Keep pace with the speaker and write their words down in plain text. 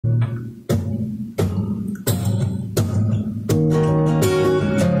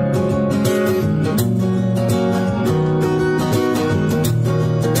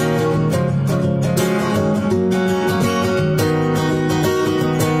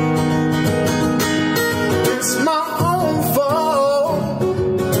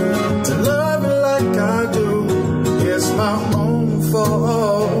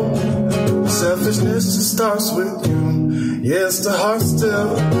starts with you. Yes, the heart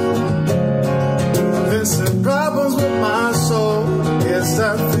still facing problems with my soul. It's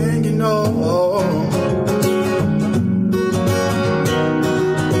that thing, you know.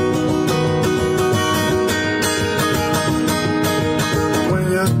 When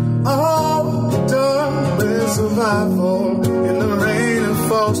you're all done with survival, in the rain it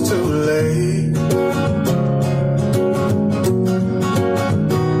falls too late.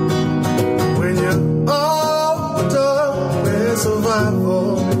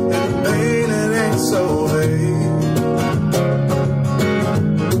 Survival and pain, it ain't so late.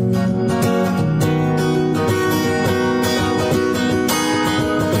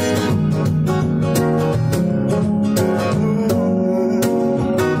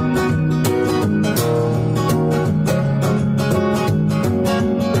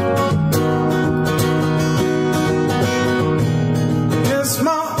 It's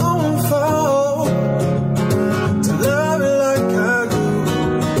my own fault to love it like I do.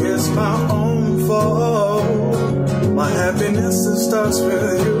 It's my own fault. My happiness, it starts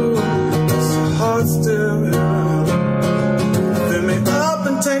with you. It's a heart still, yeah. Fill me up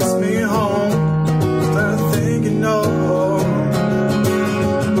and takes me home. That thing, you know.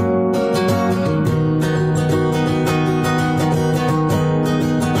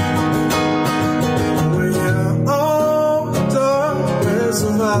 When you're all done with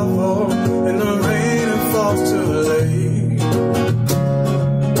survival, in the rain it falls too late.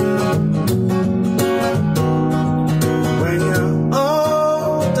 When you're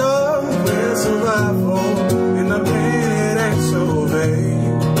all done with survival, in the pain it ain't so vague.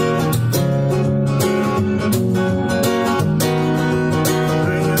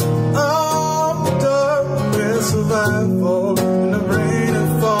 When you're all done with survival, in the rain it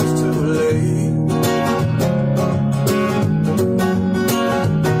falls too late.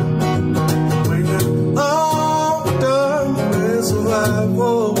 When you're all done with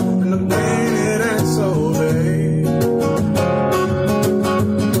survival, in the pain